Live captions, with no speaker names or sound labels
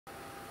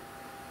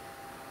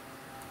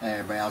Hey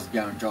everybody, how's it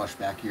going? Josh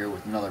back here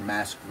with another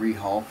mask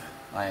rehaul.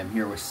 I am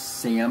here with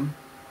Sam,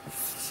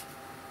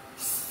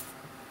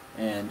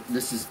 and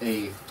this is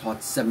a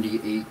Tots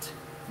 78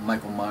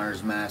 Michael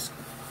Myers mask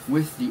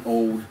with the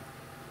old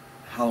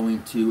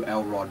Halloween 2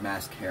 Elrod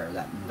mask hair,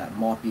 that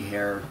moppy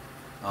hair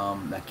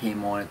that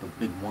came on it, the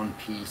big one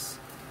piece.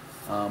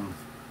 But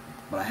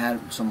I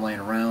had some laying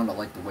around. I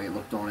liked the way it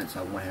looked on it, so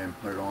I went ahead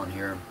and put it on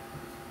here.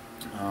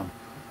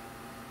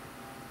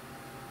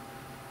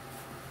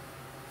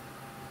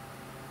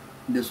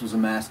 This was a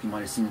mask you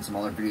might have seen in some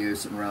other videos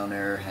sitting around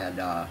there. It had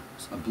a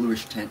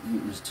bluish tint.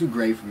 It was too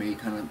gray for me. It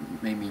kind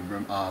of made me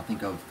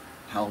think of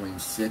Halloween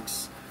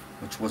 6,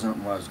 which wasn't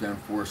what I was going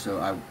for. So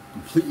I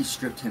completely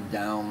stripped him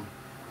down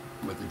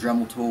with the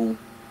Dremel tool,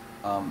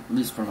 at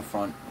least from the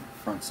front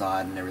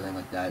side and everything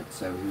like that.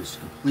 So he was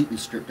completely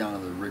stripped down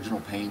of the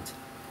original paint,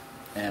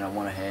 and I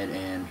went ahead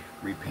and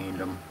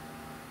repainted him.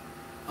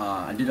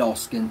 I did all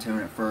skin tone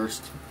at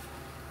first.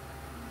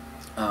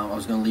 I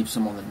was going to leave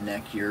some on the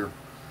neck here,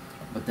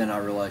 but then I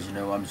realized, you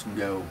know, I'm just going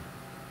to go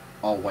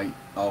all white,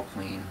 all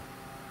clean.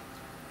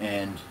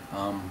 And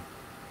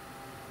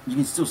you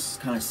can still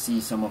kind of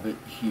see some of it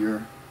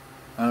here.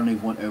 I only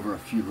went over a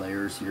few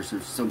layers here, so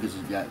it still gives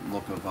you that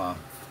look of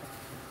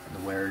the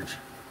wearage.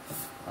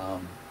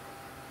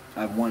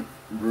 I went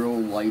real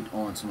light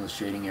on some of the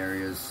shading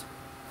areas.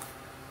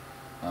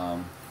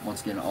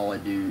 Once again, all I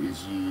do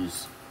is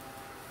use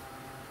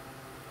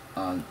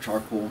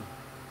charcoal.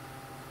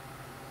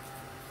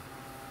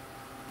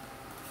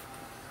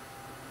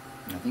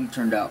 I think it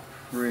turned out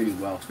pretty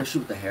well, especially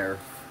with the hair.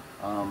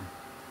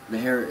 The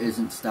hair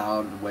isn't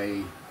styled the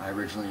way I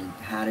originally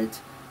had it.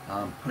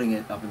 Putting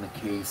it up in the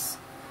case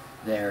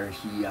there,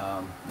 you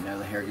know,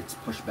 the hair gets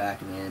pushed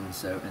back and in,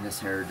 and this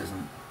hair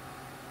doesn't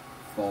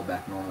fall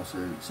back normal.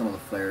 So some of the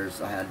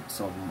flares, I had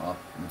some of them up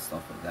and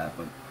stuff like that,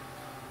 but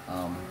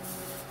I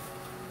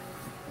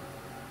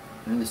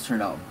think this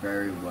turned out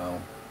very well.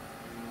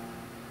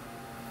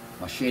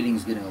 My shading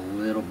is getting a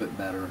little bit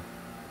better,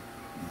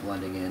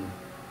 blending in.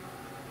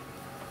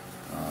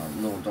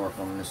 A little dark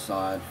on this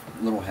side,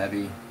 a little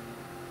heavy.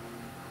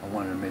 I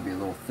wanted maybe a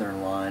little thinner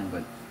line,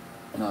 but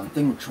the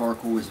thing with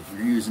charcoal is if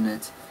you're using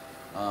it,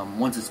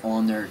 once it's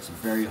on there, it's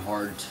very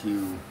hard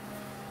to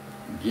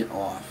get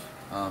off.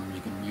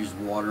 You can use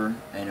water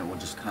and it will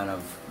just kind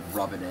of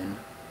rub it in.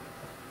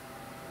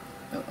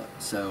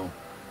 So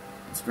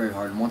it's very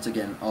hard. And once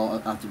again,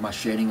 after my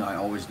shading, I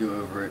always go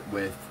over it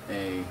with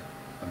a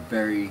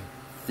very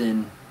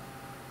thin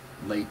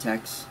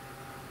latex,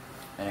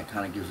 and it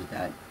kind of gives it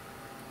that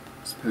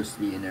supposed to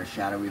be in there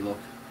shadowy look.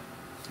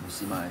 Let me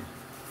see my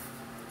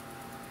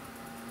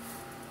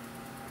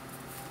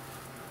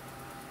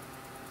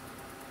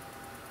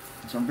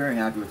so I'm very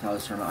happy with how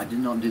this turned out. I did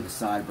not do the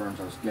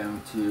sideburns I was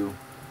going to.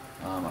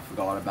 I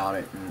forgot about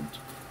it, and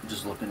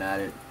just looking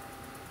at it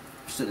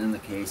sitting in the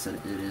case,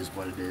 it is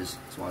what it is.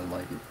 That's why I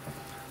like it.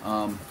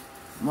 I'm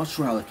not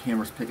sure how the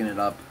camera's picking it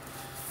up.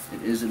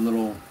 It is a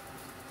little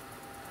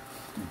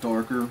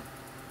darker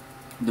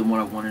than what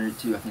I wanted it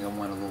to. I think I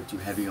went a little too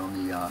heavy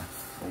on the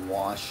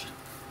wash.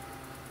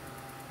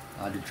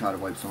 I did try to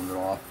wipe some of it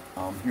off.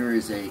 Here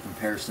is a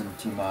comparison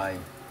to my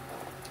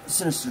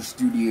Sinister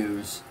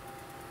Studios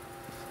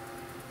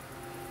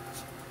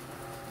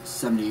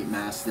 78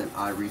 mask that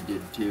I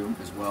redid too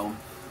as well.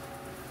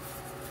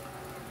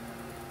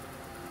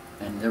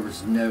 And there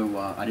was no,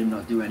 I did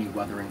not do any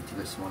weathering to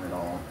this one at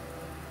all.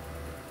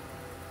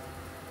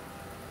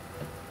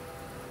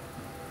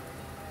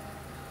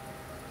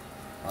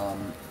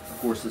 Of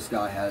course, this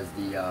guy has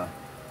the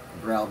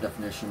brow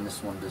definition.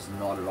 This one does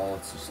not at all.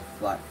 It's just a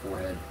flat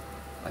forehead.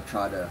 I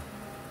try to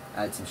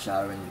add some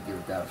shadowing to give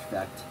it that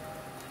effect.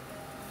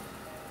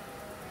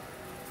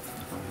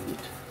 If I can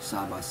get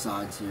side by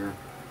sides here.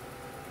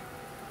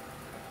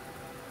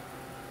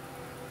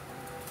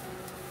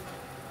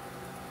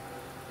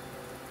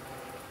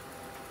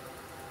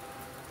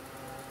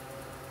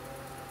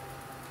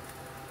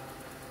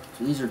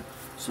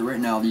 So right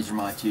now these are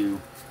my two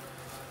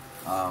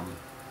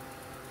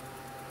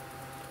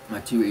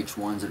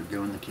H1s that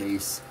go in the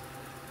case.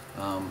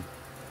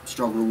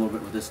 Struggled a little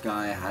bit with this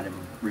guy. I had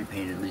him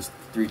repainted at least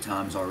 3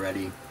 times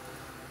already.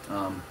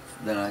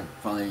 Then I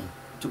finally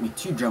took me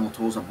 2 Dremel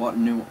tools.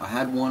 I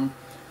had one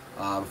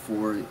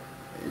before it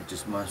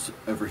just much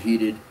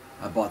overheated.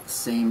 I bought the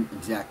same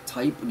exact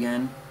type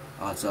again.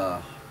 It's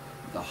the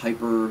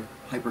Hyper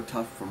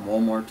Tough from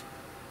Walmart.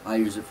 I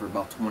used it for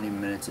about 20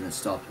 minutes and it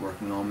stopped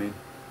working on me.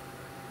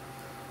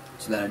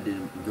 So then I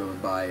didn't go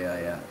and buy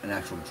an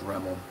actual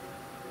Dremel.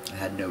 I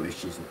had no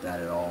issues with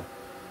that at all.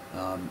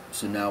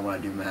 So now when I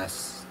do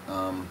masks,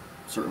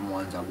 certain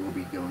ones, I will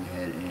be going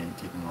ahead and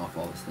taking off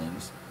all these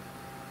things.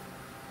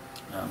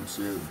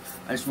 So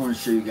I just want to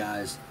show you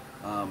guys,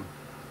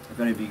 if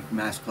any of you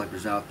mask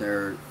collectors out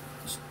there,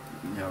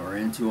 you know, are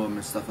into them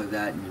and stuff like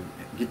that, and you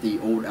get the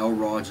old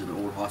Elrods or the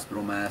old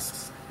hospital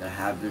masks that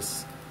have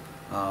this.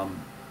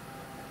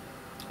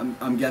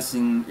 I'm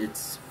guessing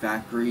it's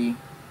factory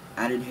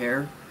added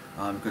hair,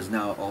 because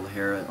now all the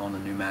hair on the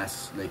new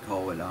masks, they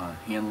call it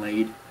hand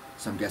laid.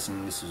 So I'm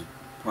guessing this is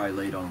probably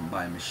laid on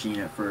by a machine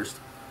at first.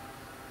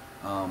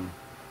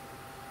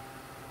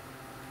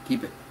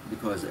 Keep it,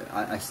 because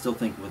I still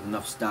think with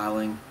enough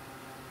styling,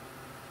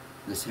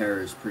 this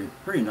hair is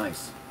pretty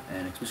nice,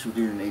 and especially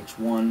doing an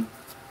H1.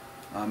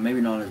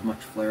 Maybe not as much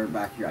flare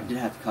back here. I did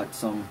have to cut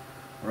some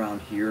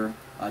around here.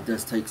 It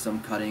does take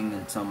some cutting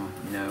and some,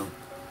 you know,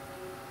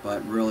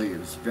 but really it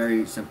was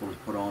very simple to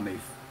put on, maybe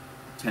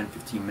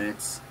 10-15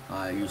 minutes.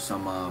 I used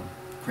some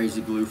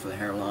crazy glue for the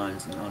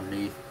hairlines and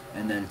underneath,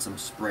 and then some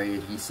spray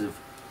adhesive,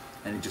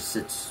 and it just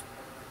sits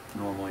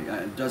normally.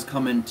 It does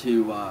come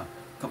into a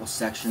couple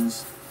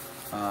sections.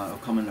 It'll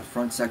come in the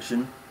front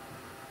section.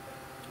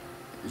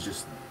 It's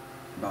just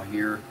about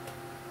here.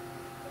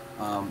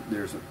 And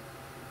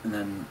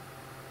then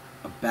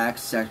a back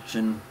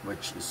section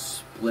which is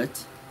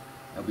split.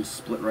 It'll be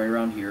split right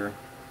around here,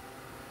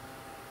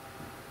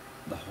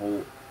 the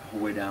whole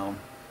way down.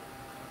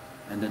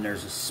 And then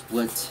there's a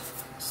split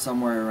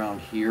somewhere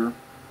around here.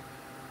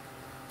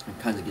 It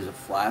kind of gives it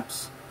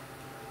flaps.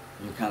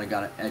 And you kind of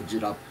got to edge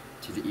it up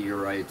to the ear,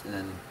 right? And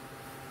then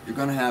you're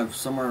going to have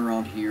somewhere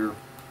around here,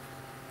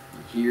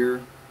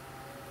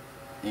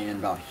 and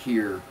about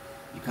here,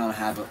 you kind of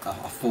have a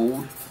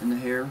fold in the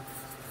hair.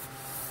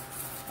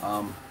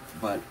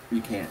 But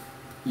you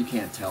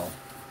can't tell.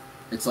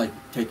 It's like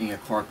taking a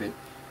carpet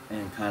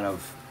and kind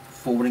of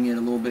folding it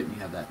a little bit, and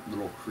you have that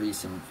little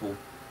crease and full.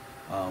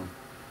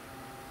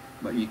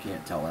 But you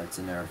can't tell that's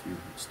in there if you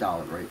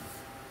style it right.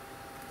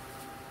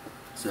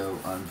 So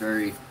I'm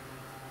very.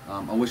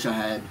 I wish I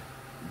had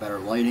better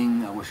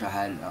lighting. I wish I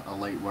had a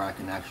light where I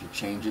can actually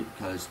change it,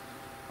 because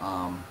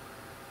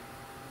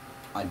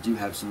I do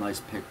have some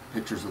nice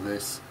pictures of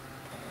this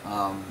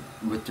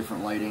with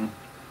different lighting,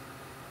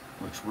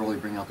 which really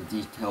bring out the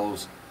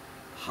details.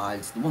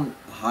 Hides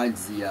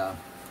the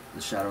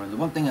shadowing. The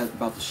one thing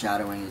about the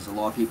shadowing is a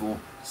lot of people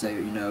say,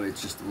 you know,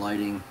 it's just the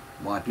lighting.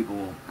 Why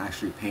people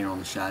actually paint on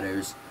the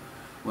shadows?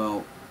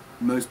 Well,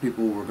 most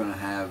people were going to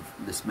have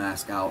this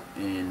mask out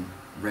in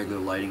regular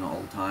lighting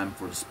all the time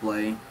for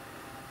display,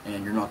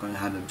 and you're not going to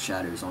have them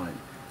shadows on it.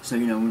 So,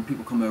 you know, when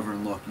people come over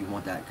and look, you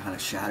want that kind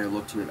of shadow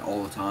look to it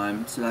all the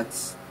time. So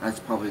that's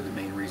probably the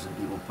main reason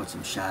people put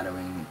some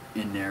shadowing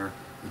in there.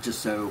 It's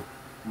just so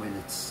when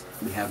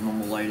we have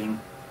normal lighting,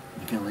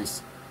 you can at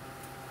least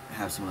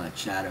have some of that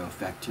shadow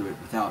effect to it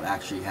without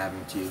actually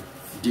having to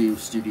do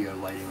studio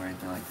lighting or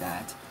anything like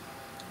that.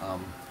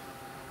 And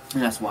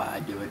that's why I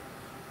do it.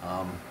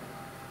 I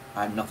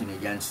have nothing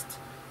against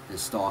the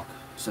stock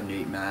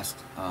 78 mask.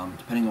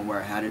 Depending on where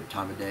I had it,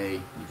 time of day,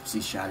 you can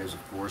see shadows,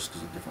 of course,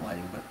 because of different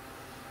lighting. But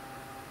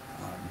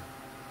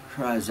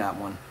try that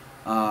one.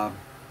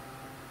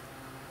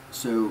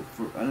 So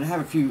I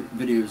have a few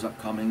videos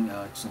upcoming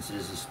since it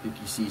is a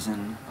spooky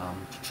season.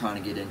 Trying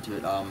to get into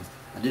it.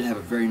 I did have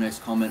a very nice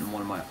comment in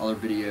one of my other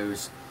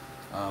videos,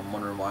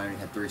 wondering why I only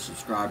had 30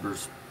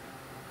 subscribers.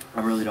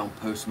 I really don't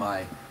post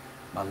my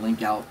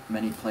link out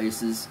many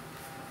places.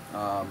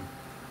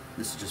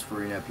 This is just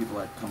for, you know, people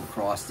that come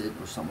across it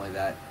or something like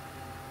that.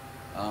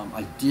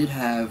 I do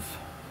have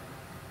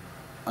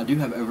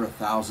over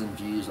 1,000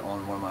 views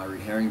on one of my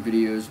rehairing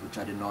videos, which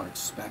I did not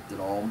expect at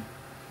all.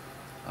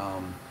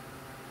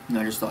 And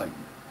I just thought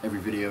every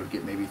video would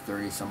get maybe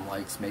 30 some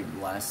likes, maybe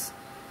less,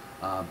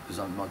 because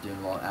I'm not doing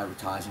a lot of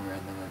advertising or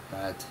anything like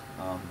that.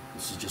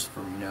 This is just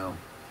from, you know,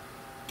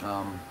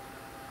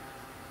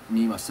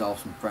 me,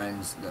 myself, some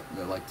friends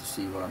that like to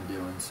see what I'm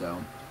doing.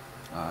 So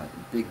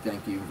big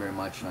thank you very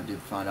much. And I did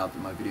find out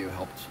that my video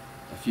helped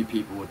a few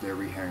people with their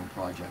rehairing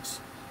projects,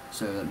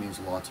 so that means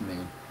a lot to me.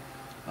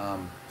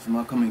 Some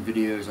upcoming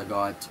videos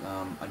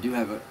I do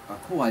have a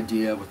cool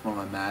idea with one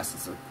of my masks.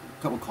 It's a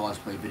couple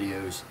cosplay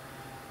videos.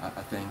 I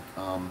think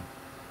I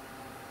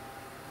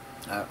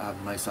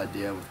have a nice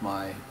idea with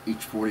my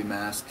H40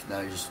 mask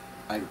that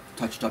I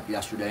touched up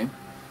yesterday.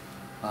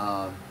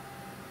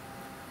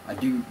 I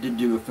did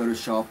do a photo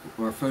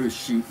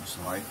shoot,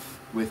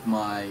 with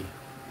my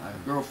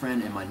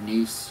girlfriend and my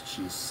niece.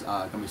 She's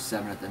gonna be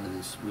 7 at the end of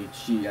this week.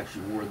 She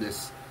actually wore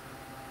this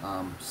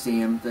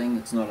Sam thing.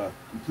 It's not a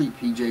complete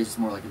PJs, it's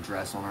more like a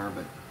dress on her,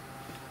 but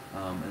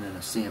and then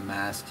a Sam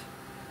mask.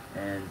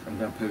 And I'm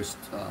gonna post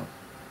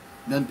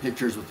them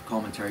pictures with the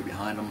commentary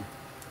behind them.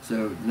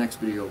 So the next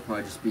video will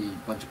probably just be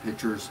a bunch of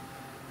pictures,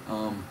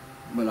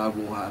 but I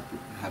will have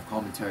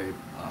commentary,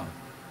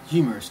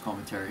 humorous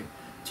commentary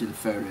to the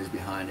photos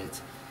behind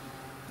it.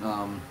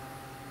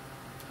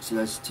 So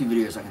that's 2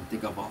 videos I can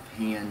think of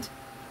offhand.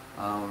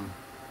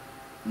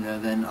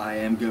 Then I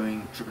am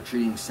going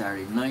trick-or-treating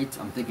Saturday night.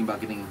 I'm thinking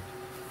about getting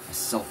a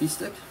selfie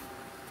stick.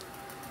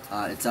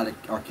 It's at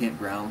our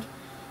campground,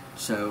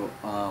 so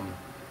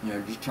you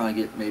know, just trying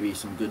to get maybe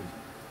some good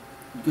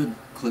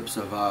clips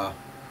of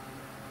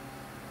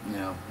you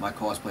know, my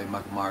cosplay,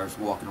 Michael Myers,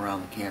 walking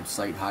around the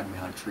campsite, hiding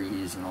behind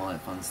trees and all that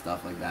fun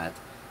stuff like that.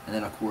 And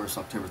then of course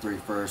October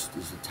 31st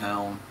is the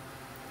town.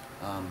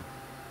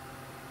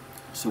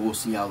 So we'll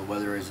see how the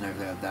weather is and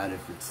everything like that.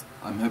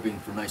 I'm hoping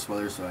for nice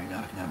weather, so I can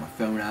have my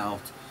phone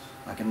out.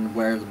 I can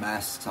wear the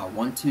masks I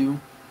want to.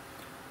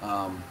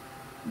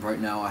 Right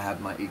now I have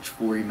my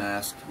H40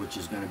 mask, which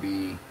is going to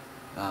be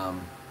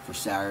for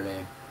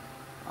Saturday.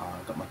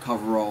 Got my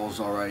coveralls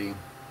already,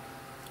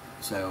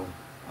 so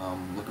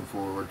looking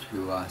forward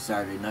to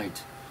Saturday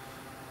night.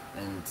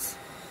 And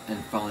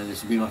finally,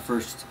 this will be my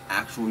first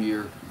actual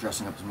year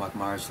dressing up as Mike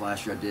Myers.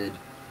 Last year I did,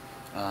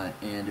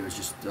 and it was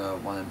just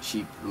one of them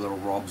cheap little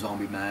Rob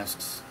Zombie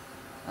masks.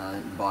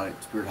 Bought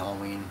it Spirit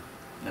Halloween,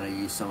 and I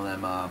used some of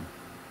them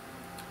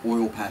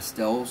oil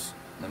pastels,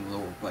 them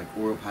little like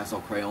oil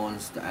pastel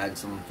crayons to add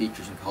some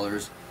features and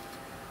colors.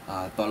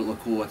 Thought it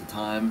looked cool at the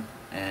time,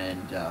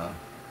 and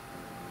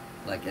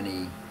like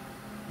any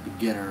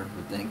beginner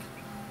would think.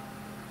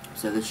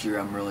 So this year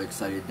I'm really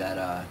excited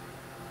that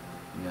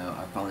you know,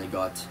 I finally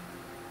got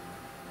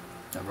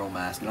a real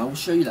mask, and I will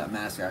show you that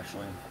mask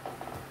actually.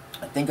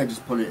 I think I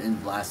just put it in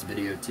the last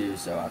video too,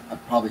 so I'll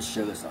probably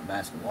show this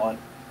mask a lot.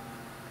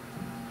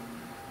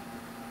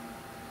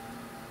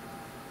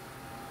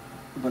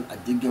 But I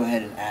did go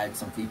ahead and add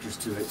some features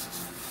to it.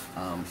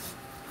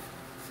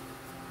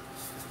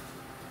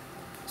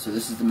 So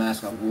this is the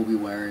mask I will be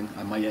wearing.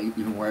 I might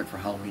even wear it for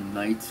Halloween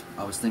night.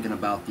 I was thinking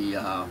about the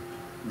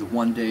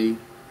one day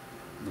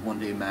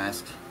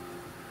mask,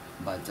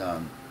 but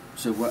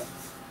so what?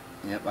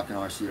 Yep, I can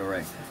already see it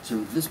already.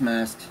 So this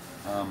mask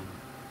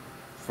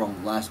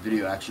from the last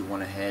video, I actually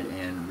went ahead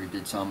and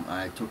redid some.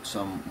 I took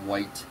some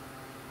white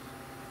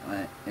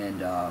and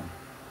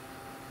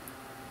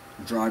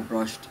dry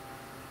brushed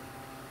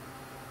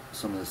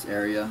some of this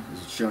area.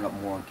 This is showing up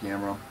more on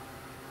camera.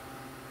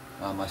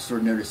 I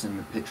started noticing in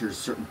the pictures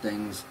certain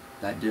things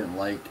that I didn't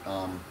like,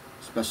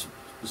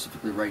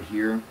 specifically right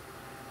here,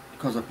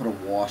 because I put a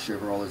wash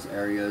over all those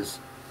areas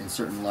in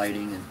certain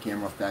lighting and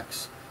camera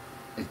effects.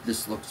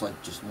 This looks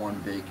like just one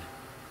big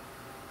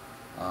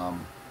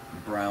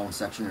brown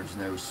section. There's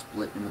no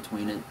split in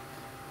between it.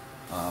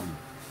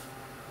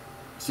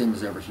 Same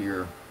as over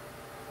here.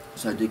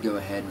 So I did go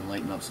ahead and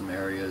lighten up some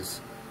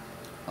areas.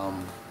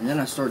 And then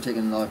I started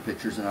taking other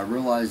pictures, and I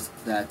realized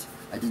that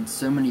I did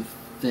so many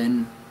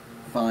thin,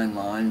 fine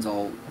lines,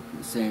 all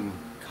the same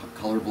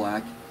color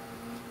black,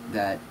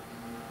 that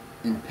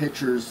in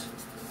pictures,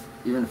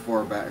 even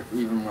far back,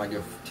 even when I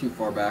go too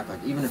far back,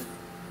 like even if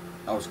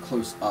I was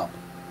close up,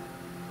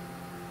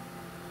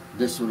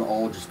 this would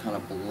all just kind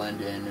of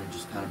blend in and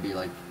just kind of be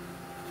like,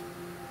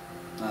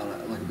 I don't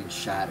know, like a big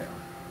shadow.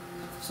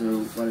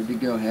 So what I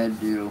did go ahead and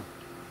do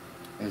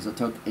is I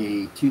took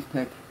a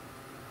toothpick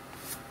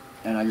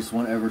and I just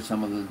went over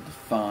some of the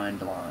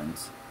defined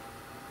lines.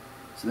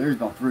 So there's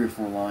about 3 or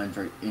 4 lines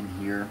right in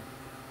here,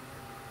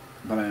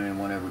 but I only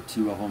went over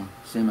 2 of them.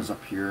 Same as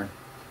up here.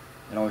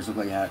 It always looked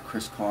like it had a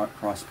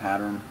crisscross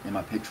pattern in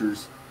my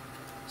pictures,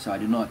 so I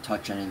did not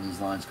touch any of these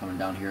lines coming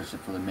down here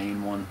except for the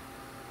main one.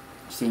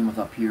 Same with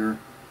up here.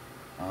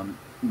 You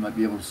might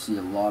be able to see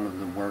a lot of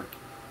the work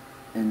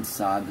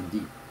inside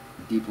the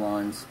deep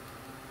lines.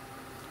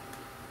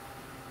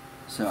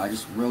 So I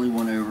just really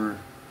went over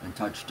and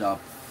touched up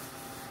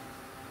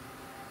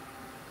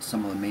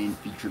some of the main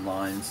featured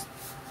lines,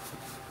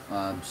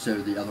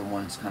 so the other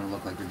ones kind of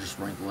look like they're just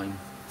wrinkling.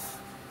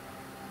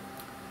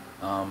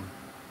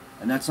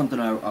 And that's something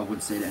I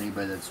would say to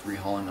anybody that's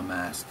rehauling a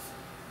mask.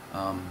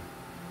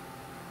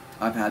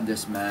 I've had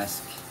this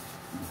mask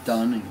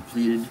done and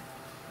completed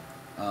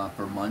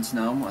for months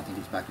now. I think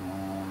it's back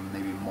in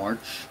maybe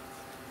March,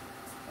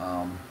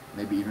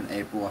 maybe even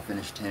April I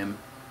finished him,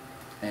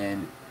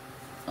 and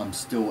I'm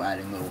still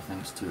adding little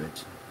things to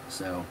it.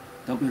 So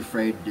don't be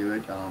afraid to do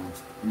it.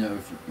 You know,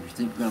 if you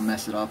think you're going to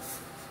mess it up,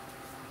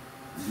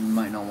 you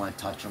might not want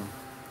to touch them.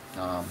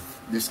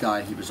 This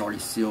guy, he was already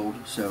sealed,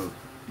 so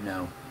you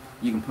know,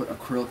 you can put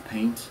acrylic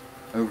paint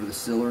over the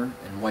sealer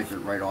and wipe it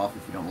right off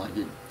if you don't like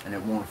it, and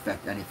it won't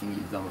affect anything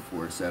you've done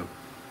before. So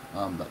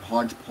the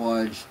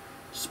Hodgepodge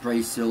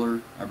spray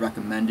sealer, I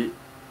recommend it.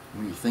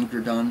 When you think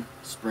you're done,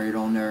 spray it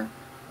on there.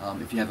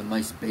 If you have a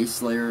nice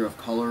base layer of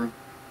color,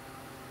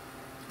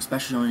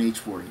 especially on an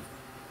H40,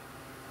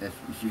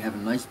 if you have a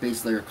nice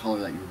base layer of color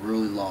that you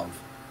really love,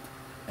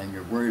 and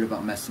you're worried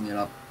about messing it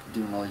up,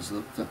 doing all these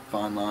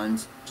fine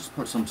lines, just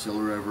put some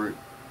sealer over it,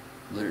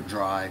 let it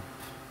dry,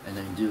 and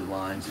then you do the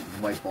lines, you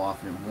can wipe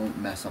off, and it won't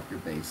mess up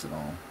your base at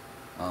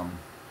all.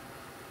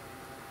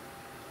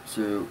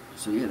 So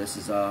yeah, this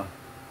is I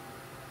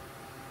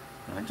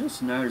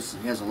just noticed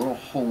he has a little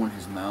hole in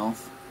his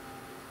mouth,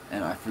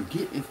 and I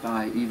forget if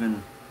I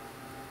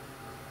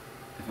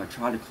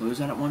tried to close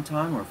that at one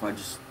time, or if I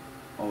just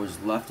always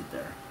left it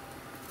there.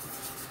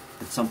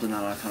 It's something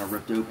that I kind of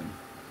ripped open.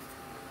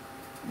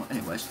 Well,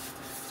 anyways,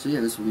 so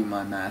yeah, this will be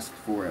my mask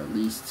for at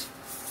least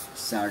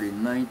Saturday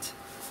night,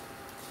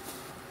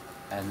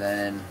 and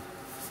then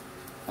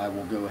I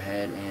will go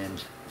ahead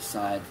and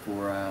decide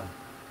for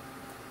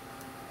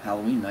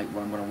Halloween night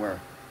what I'm going to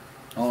wear.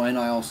 Oh, and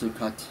I also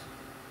cut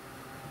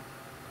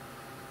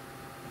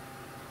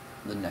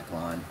the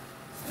neckline,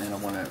 and I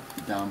want it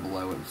down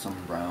below it with some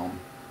brown.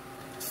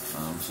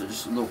 So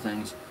just little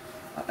things.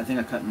 I think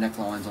I cut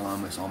necklines on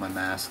almost all my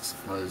masks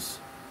because,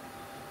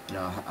 you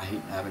know, I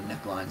hate having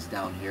necklines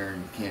down here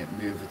and you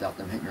can't move without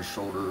them hitting your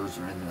shoulders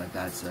or anything like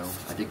that. So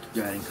I did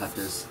go ahead and cut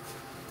this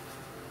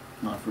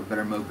for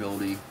better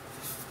mobility,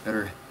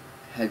 better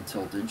head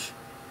tiltage,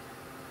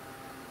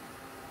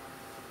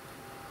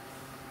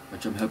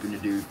 which I'm hoping to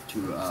do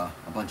to a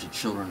bunch of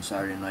children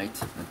Saturday night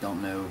that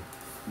don't know.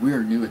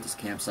 We're new at this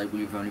campsite.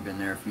 We've only been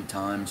there a few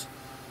times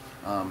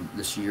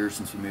this year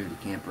since we moved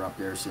the camper up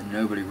there, so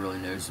nobody really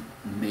knows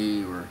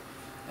me or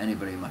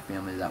anybody in my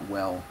family that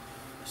well.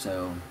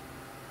 So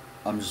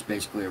I'm just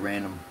basically a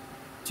random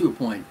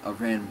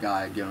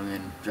guy going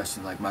in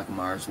dressing like Michael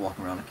Myers,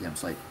 walking around a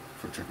campsite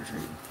for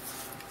trick-or-treating.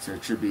 So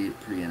it should be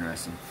pretty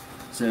interesting.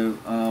 So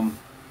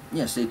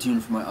yeah, stay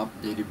tuned for my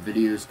updated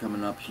videos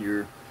coming up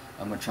here.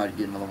 I'm going to try to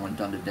get another one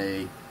done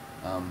today.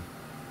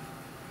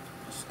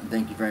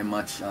 Thank you very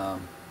much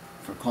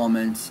for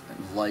comments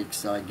and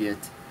likes that I get.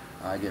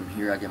 I get them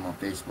here, I get them on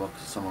Facebook,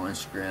 some on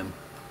Instagram.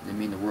 They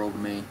mean the world to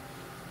me,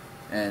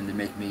 and they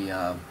make me,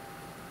 you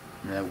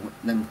know,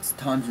 them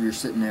times where you're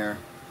sitting there,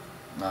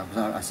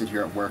 because I sit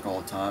here at work all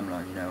the time,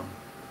 and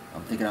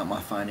I'm thinking out my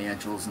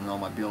financials and all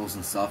my bills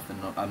and stuff, and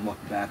I'm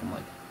looking back, I'm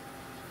like,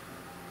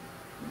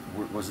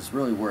 was this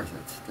really worth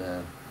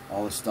it?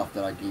 All the stuff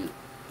that I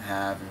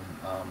have,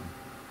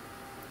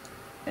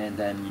 and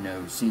then, you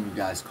know, seeing you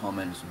guys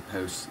comment and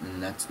posts,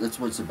 and that's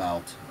what it's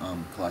about,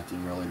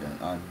 collecting, really.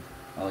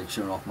 I like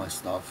showing off my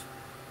stuff,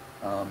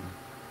 and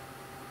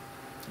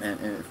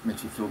it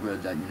makes me feel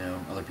good that, you know,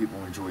 other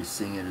people enjoy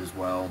seeing it as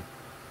well,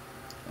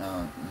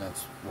 and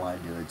that's why I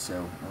do it.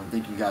 So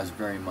thank you guys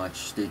very much.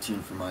 Stay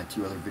tuned for my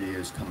 2 other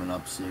videos coming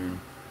up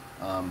soon.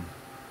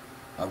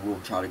 I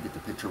will try to get the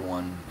picture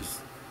one, because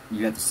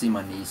you have to see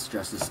my niece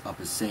dressed up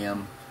as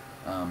Sam,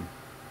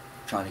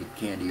 trying to get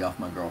candy off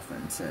my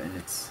girlfriend, so, and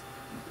it's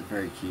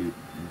very cute,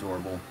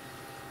 adorable.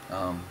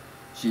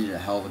 She did a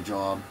hell of a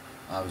job.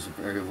 I was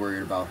very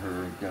worried about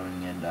her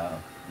going and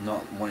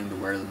not wanting to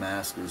wear the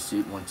mask or the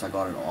suit once I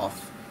got it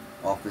off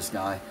this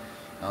guy,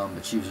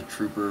 but she was a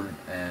trooper,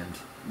 and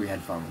we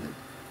had fun with it.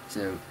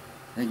 So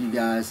thank you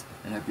guys,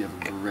 and I hope you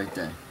have a great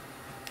day.